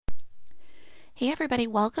Hey everybody,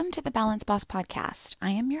 welcome to the Balance Boss podcast. I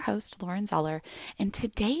am your host, Lauren Zoller, and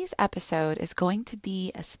today's episode is going to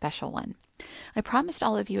be a special one. I promised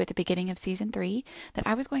all of you at the beginning of season 3 that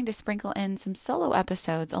I was going to sprinkle in some solo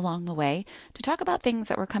episodes along the way to talk about things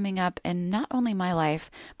that were coming up in not only my life,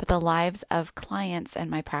 but the lives of clients and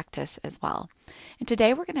my practice as well. And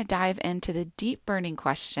today we're going to dive into the deep burning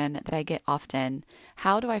question that I get often: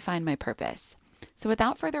 how do I find my purpose? So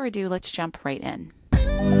without further ado, let's jump right in.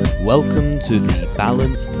 Welcome to the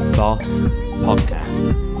Balanced Boss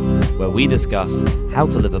podcast, where we discuss how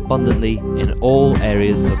to live abundantly in all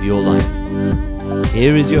areas of your life.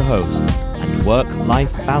 Here is your host and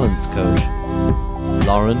work-life balance coach,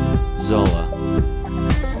 Lauren Zoller.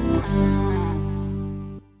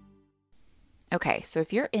 Okay, so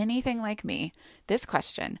if you're anything like me, this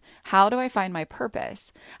question, how do I find my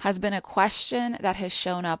purpose, has been a question that has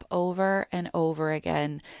shown up over and over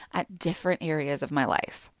again at different areas of my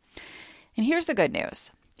life. And here's the good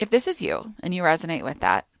news. If this is you and you resonate with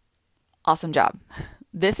that, awesome job.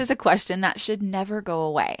 This is a question that should never go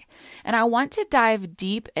away. And I want to dive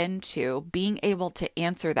deep into being able to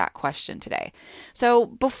answer that question today. So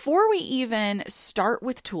before we even start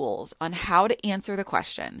with tools on how to answer the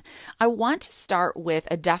question, I want to start with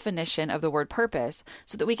a definition of the word purpose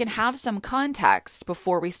so that we can have some context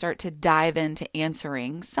before we start to dive into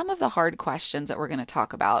answering some of the hard questions that we're going to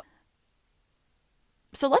talk about.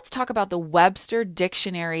 So let's talk about the Webster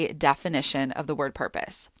Dictionary definition of the word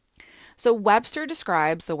purpose. So Webster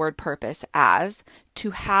describes the word purpose as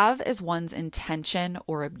to have as one's intention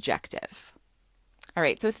or objective. All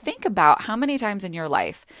right, so think about how many times in your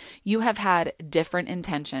life you have had different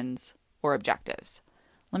intentions or objectives.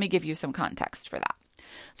 Let me give you some context for that.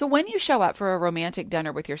 So when you show up for a romantic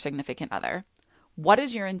dinner with your significant other, what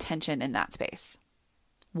is your intention in that space?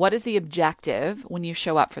 What is the objective when you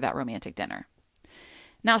show up for that romantic dinner?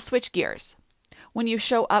 Now switch gears. When you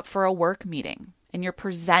show up for a work meeting, and you're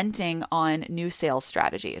presenting on new sales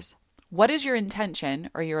strategies, what is your intention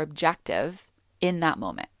or your objective in that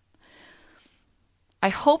moment? I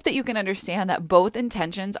hope that you can understand that both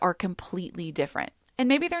intentions are completely different. And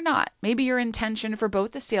maybe they're not. Maybe your intention for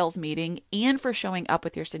both the sales meeting and for showing up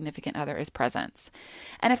with your significant other is presence.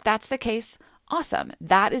 And if that's the case, awesome.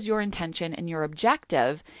 That is your intention and your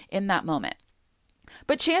objective in that moment.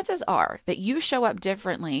 But chances are that you show up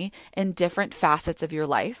differently in different facets of your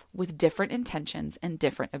life with different intentions and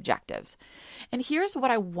different objectives. And here's what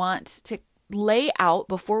I want to lay out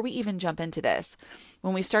before we even jump into this.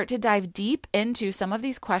 When we start to dive deep into some of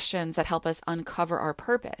these questions that help us uncover our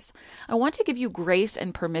purpose, I want to give you grace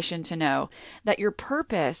and permission to know that your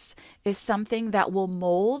purpose is something that will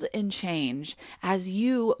mold and change as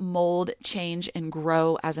you mold, change, and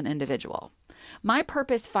grow as an individual. My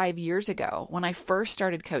purpose 5 years ago, when I first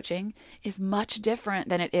started coaching, is much different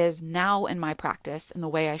than it is now in my practice and the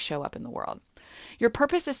way I show up in the world. Your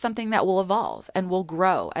purpose is something that will evolve and will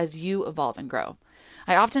grow as you evolve and grow.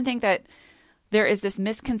 I often think that there is this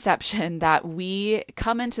misconception that we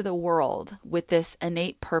come into the world with this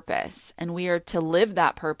innate purpose and we are to live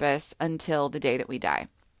that purpose until the day that we die.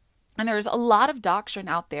 And there's a lot of doctrine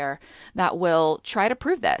out there that will try to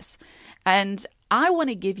prove this. And I want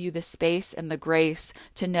to give you the space and the grace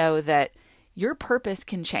to know that your purpose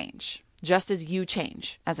can change just as you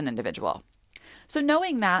change as an individual. So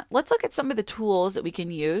knowing that, let's look at some of the tools that we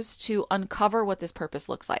can use to uncover what this purpose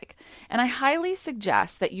looks like. And I highly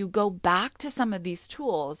suggest that you go back to some of these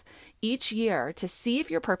tools each year to see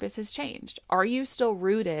if your purpose has changed. Are you still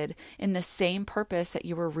rooted in the same purpose that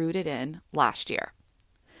you were rooted in last year?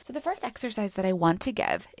 So the first exercise that I want to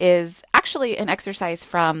give is actually an exercise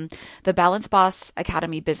from the Balance Boss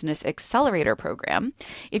Academy Business Accelerator program.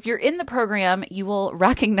 If you're in the program, you will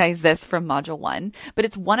recognize this from Module 1, but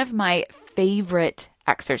it's one of my favorite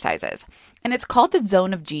exercises, and it's called the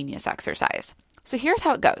Zone of Genius exercise. So here's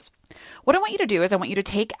how it goes. What I want you to do is I want you to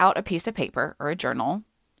take out a piece of paper or a journal,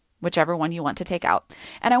 whichever one you want to take out,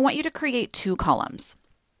 and I want you to create 2 columns.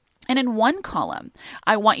 And in one column,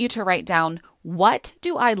 I want you to write down, what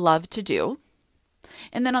do I love to do?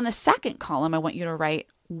 And then on the second column, I want you to write,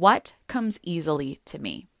 what comes easily to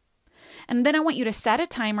me? And then I want you to set a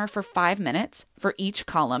timer for 5 minutes for each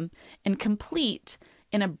column and complete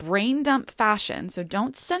in a brain dump fashion. So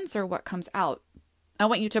don't censor what comes out. I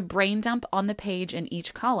want you to brain dump on the page in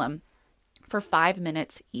each column for 5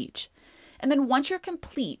 minutes each. And then once you're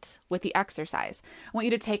complete with the exercise, I want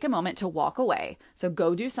you to take a moment to walk away. So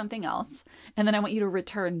go do something else. And then I want you to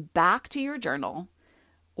return back to your journal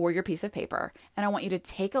or your piece of paper. And I want you to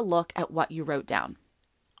take a look at what you wrote down.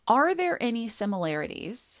 Are there any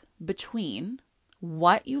similarities between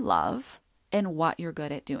what you love and what you're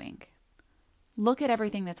good at doing? Look at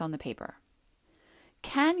everything that's on the paper.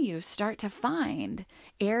 can you start to find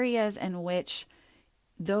areas in which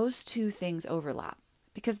those two things overlap?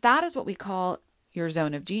 Because that is what we call your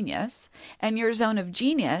zone of genius. And your zone of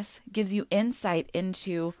genius gives you insight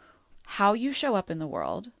into how you show up in the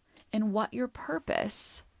world and what your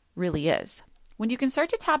purpose really is. When you can start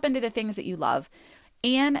to tap into the things that you love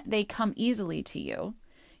and they come easily to you,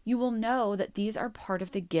 you will know that these are part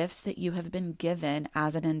of the gifts that you have been given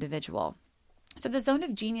as an individual. So the zone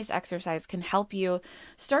of genius exercise can help you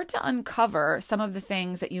start to uncover some of the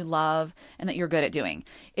things that you love and that you're good at doing.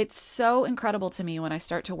 It's so incredible to me when I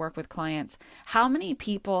start to work with clients, how many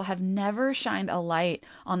people have never shined a light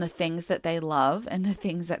on the things that they love and the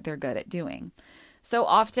things that they're good at doing. So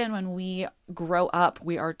often when we grow up,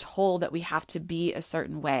 we are told that we have to be a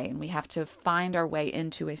certain way and we have to find our way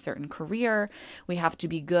into a certain career. We have to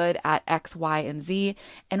be good at X, Y, and Z.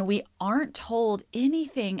 And we aren't told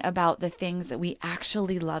anything about the things that we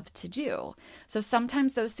actually love to do. So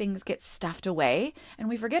sometimes those things get stuffed away and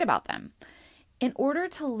we forget about them. In order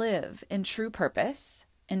to live in true purpose,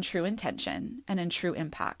 in true intention, and in true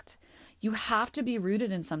impact, you have to be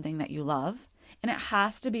rooted in something that you love. And it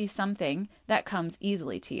has to be something that comes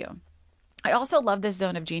easily to you. I also love this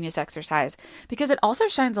zone of genius exercise because it also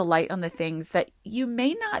shines a light on the things that you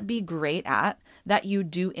may not be great at that you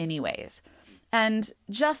do anyways. And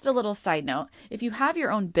just a little side note, if you have your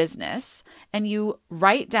own business and you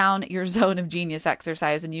write down your zone of genius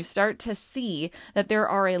exercise and you start to see that there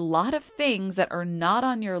are a lot of things that are not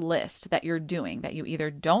on your list that you're doing, that you either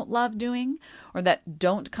don't love doing or that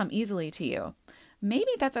don't come easily to you,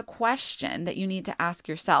 maybe that's a question that you need to ask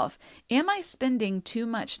yourself. Am I spending too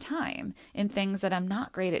much time in things that I'm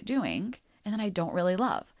not great at doing and that I don't really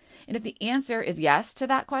love? And if the answer is yes to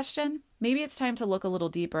that question, maybe it's time to look a little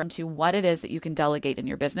deeper into what it is that you can delegate in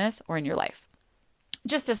your business or in your life.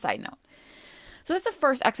 Just a side note. So that's the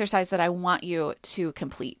first exercise that I want you to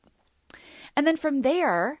complete. And then from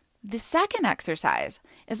there, the second exercise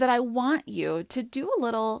is that I want you to do a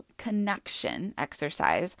little connection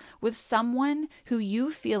exercise with someone who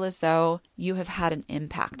you feel as though you have had an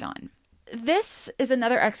impact on. This is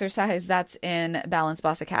another exercise that's in Balanced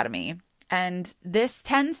Boss Academy, and this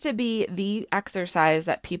tends to be the exercise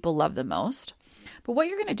that people love the most. But what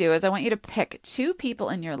you're going to do is I want you to pick 2 people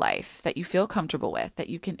in your life that you feel comfortable with that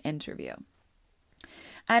you can interview.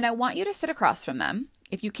 And I want you to sit across from them.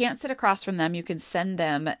 If you can't sit across from them, you can send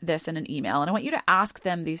them this in an email. And I want you to ask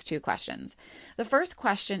them these 2 questions. The first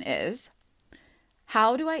question is,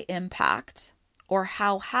 how do I impact or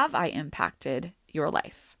how have I impacted your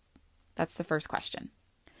life? That's the first question.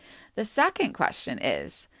 The second question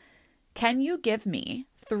is, can you give me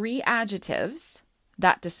 3 adjectives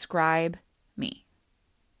that describe me?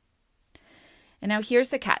 And now here's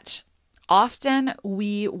the catch. Often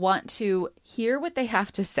we want to hear what they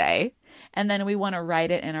have to say, and then we want to write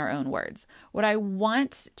it in our own words. What I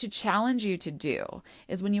want to challenge you to do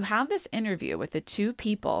is when you have this interview with the 2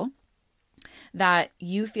 people that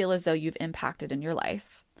you feel as though you've impacted in your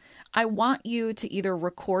life, I want you to either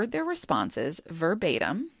record their responses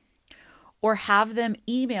verbatim or have them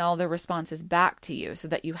email the responses back to you so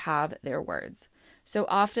that you have their words. So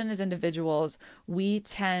often as individuals, we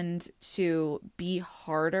tend to be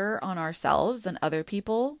harder on ourselves than other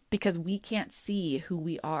people because we can't see who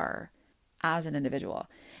we are as an individual.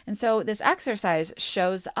 And so this exercise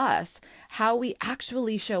shows us how we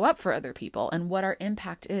actually show up for other people and what our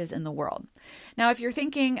impact is in the world. Now, if you're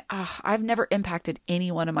thinking, I've never impacted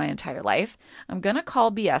anyone in my entire life, I'm going to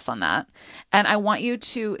call BS on that. And I want you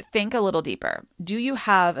to think a little deeper. Do you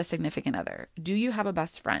have a significant other? Do you have a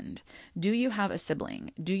best friend? Do you have a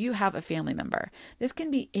sibling? Do you have a family member? This can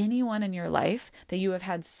be anyone in your life that you have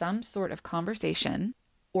had some sort of conversation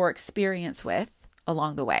or experience with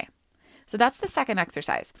along the way. So that's the second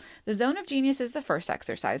exercise. The zone of genius is the first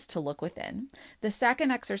exercise to look within. The second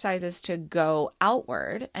exercise is to go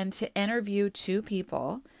outward and to interview 2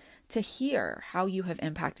 people to hear how you have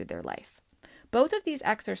impacted their life. Both of these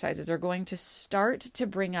exercises are going to start to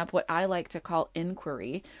bring up what I like to call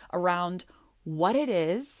inquiry around what it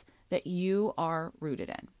is that you are rooted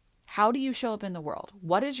in. How do you show up in the world?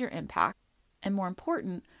 What is your impact? And more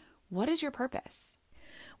important, what is your purpose?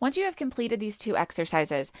 Once you have completed these 2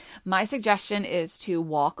 exercises, my suggestion is to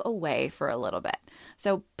walk away for a little bit.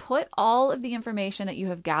 So put all of the information that you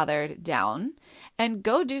have gathered down and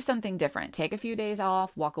go do something different. Take a few days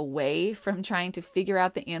off, walk away from trying to figure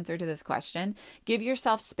out the answer to this question. Give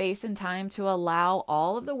yourself space and time to allow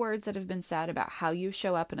all of the words that have been said about how you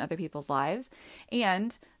show up in other people's lives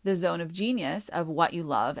and the zone of genius of what you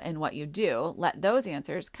love and what you do. Let those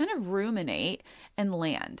answers kind of ruminate and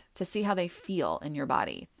land to see how they feel in your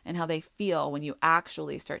body and how they feel when you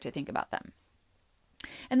actually start to think about them.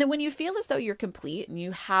 And then when you feel as though you're complete and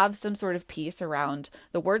you have some sort of peace around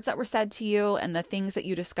the words that were said to you and the things that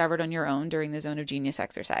you discovered on your own during the Zone of Genius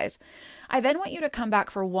exercise, I then want you to come back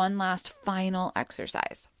for one last final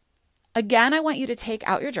exercise. Again, I want you to take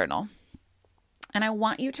out your journal and I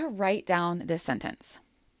want you to write down this sentence.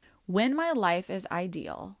 When my life is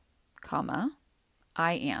ideal, comma,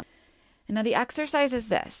 I am. And now the exercise is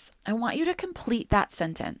this. I want you to complete that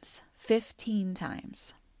sentence 15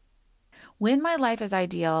 times. When my life is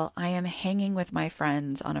ideal, I am hanging with my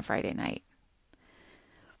friends on a Friday night.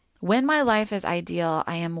 When my life is ideal,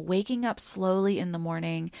 I am waking up slowly in the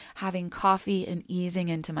morning, having coffee and easing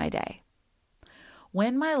into my day.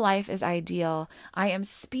 When my life is ideal, I am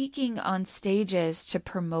speaking on stages to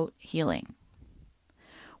promote healing.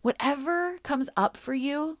 Whatever comes up for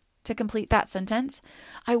you to complete that sentence,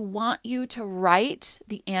 I want you to write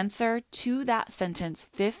the answer to that sentence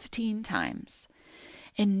 15 times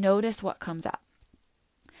and notice what comes up.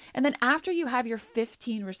 And then after you have your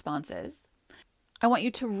 15 responses, I want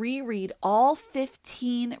you to reread all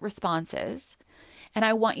 15 responses and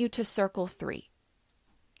I want you to circle 3.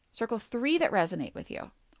 Circle 3 that resonate with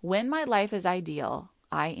you. When my life is ideal,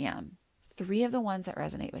 I am. 3 of the ones that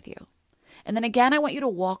resonate with you. And then again, I want you to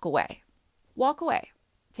walk away. Walk away.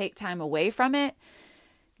 Take time away from it.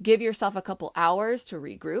 Give yourself a couple hours to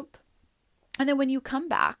regroup. And then when you come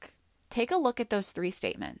back, take a look at those 3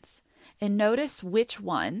 statements and notice which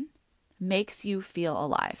one makes you feel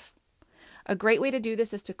alive. A great way to do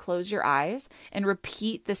this is to close your eyes and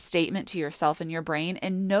repeat the statement to yourself in your brain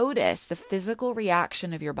and notice the physical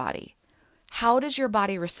reaction of your body. How does your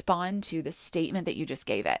body respond to the statement that you just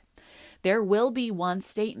gave it? There will be one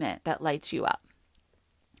statement that lights you up.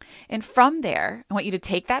 And from there, I want you to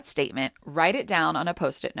take that statement, write it down on a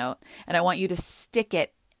Post-it note, and I want you to stick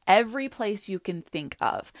it every place you can think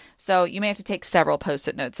of. So you may have to take several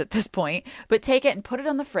Post-it notes at this point, but take it and put it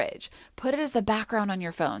on the fridge. Put it as the background on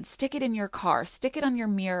your phone. Stick it in your car. Stick it on your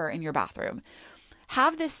mirror in your bathroom.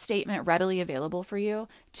 Have this statement readily available for you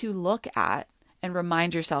to look at and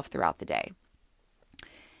remind yourself throughout the day.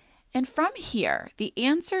 And from here, the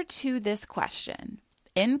answer to this question,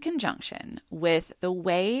 in conjunction with the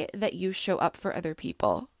way that you show up for other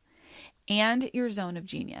people and your zone of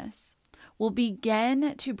genius, will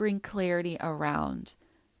begin to bring clarity around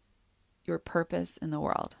your purpose in the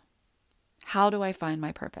world. How do I find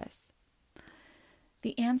my purpose?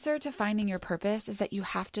 The answer to finding your purpose is that you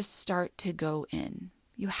have to start to go in.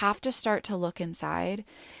 You have to start to look inside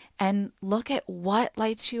and look at what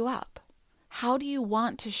lights you up. How do you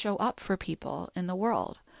want to show up for people in the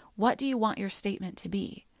world? What do you want your statement to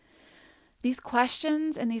be? These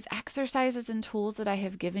questions and these exercises and tools that I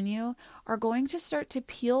have given you are going to start to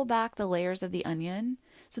peel back the layers of the onion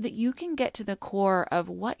so that you can get to the core of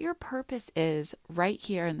what your purpose is right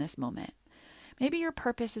here in this moment. Maybe your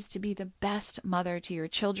purpose is to be the best mother to your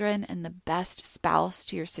children and the best spouse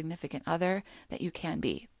to your significant other that you can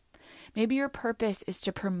be. Maybe your purpose is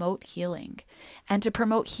to promote healing and to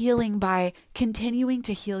promote healing by continuing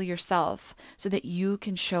to heal yourself so that you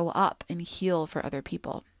can show up and heal for other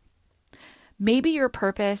people. Maybe your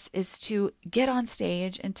purpose is to get on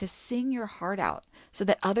stage and to sing your heart out so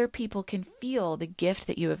that other people can feel the gift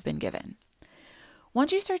that you have been given.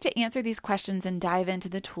 Once you start to answer these questions and dive into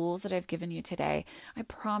the tools that I've given you today, I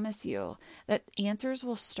promise you that answers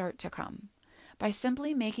will start to come. By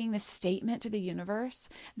simply making the statement to the universe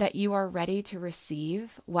that you are ready to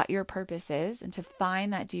receive what your purpose is and to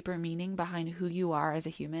find that deeper meaning behind who you are as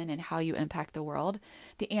a human and how you impact the world,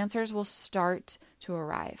 the answers will start to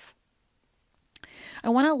arrive. I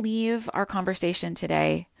want to leave our conversation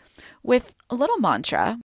today with a little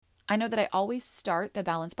mantra. I know that I always start the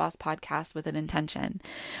Balance Boss podcast with an intention,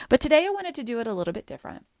 but today I wanted to do it a little bit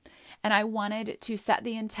different. And I wanted to set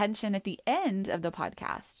the intention at the end of the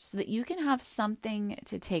podcast so that you can have something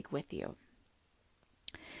to take with you.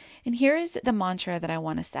 And here is the mantra that I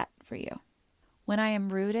want to set for you. When I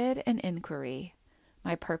am rooted in inquiry,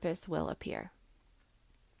 my purpose will appear.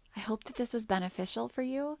 I hope that this was beneficial for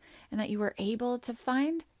you and that you were able to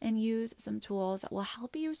find and use some tools that will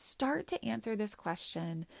help you start to answer this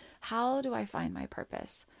question, how do I find my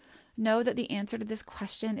purpose? Know that the answer to this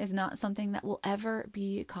question is not something that will ever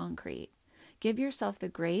be concrete. Give yourself the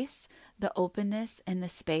grace, the openness, and the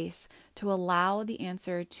space to allow the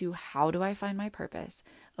answer to how do I find my purpose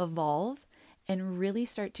evolve and really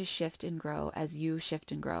start to shift and grow as you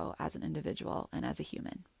shift and grow as an individual and as a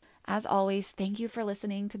human. As always, thank you for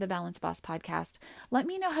listening to the Balance Boss podcast. Let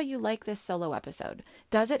me know how you like this solo episode.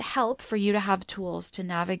 Does it help for you to have tools to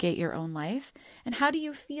navigate your own life? And how do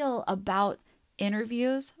you feel about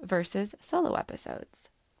interviews versus solo episodes?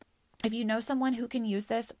 If you know someone who can use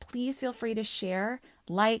this, please feel free to share,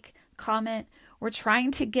 like, comment. We're trying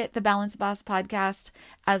to get the Balanced Boss podcast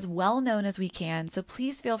as well known as we can. So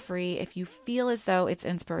please feel free, if you feel as though it's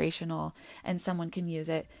inspirational and someone can use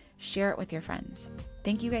it, share it with your friends.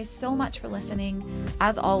 Thank you guys so much for listening.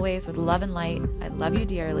 As always, with love and light, I love you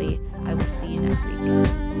dearly. I will see you next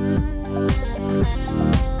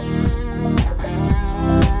week.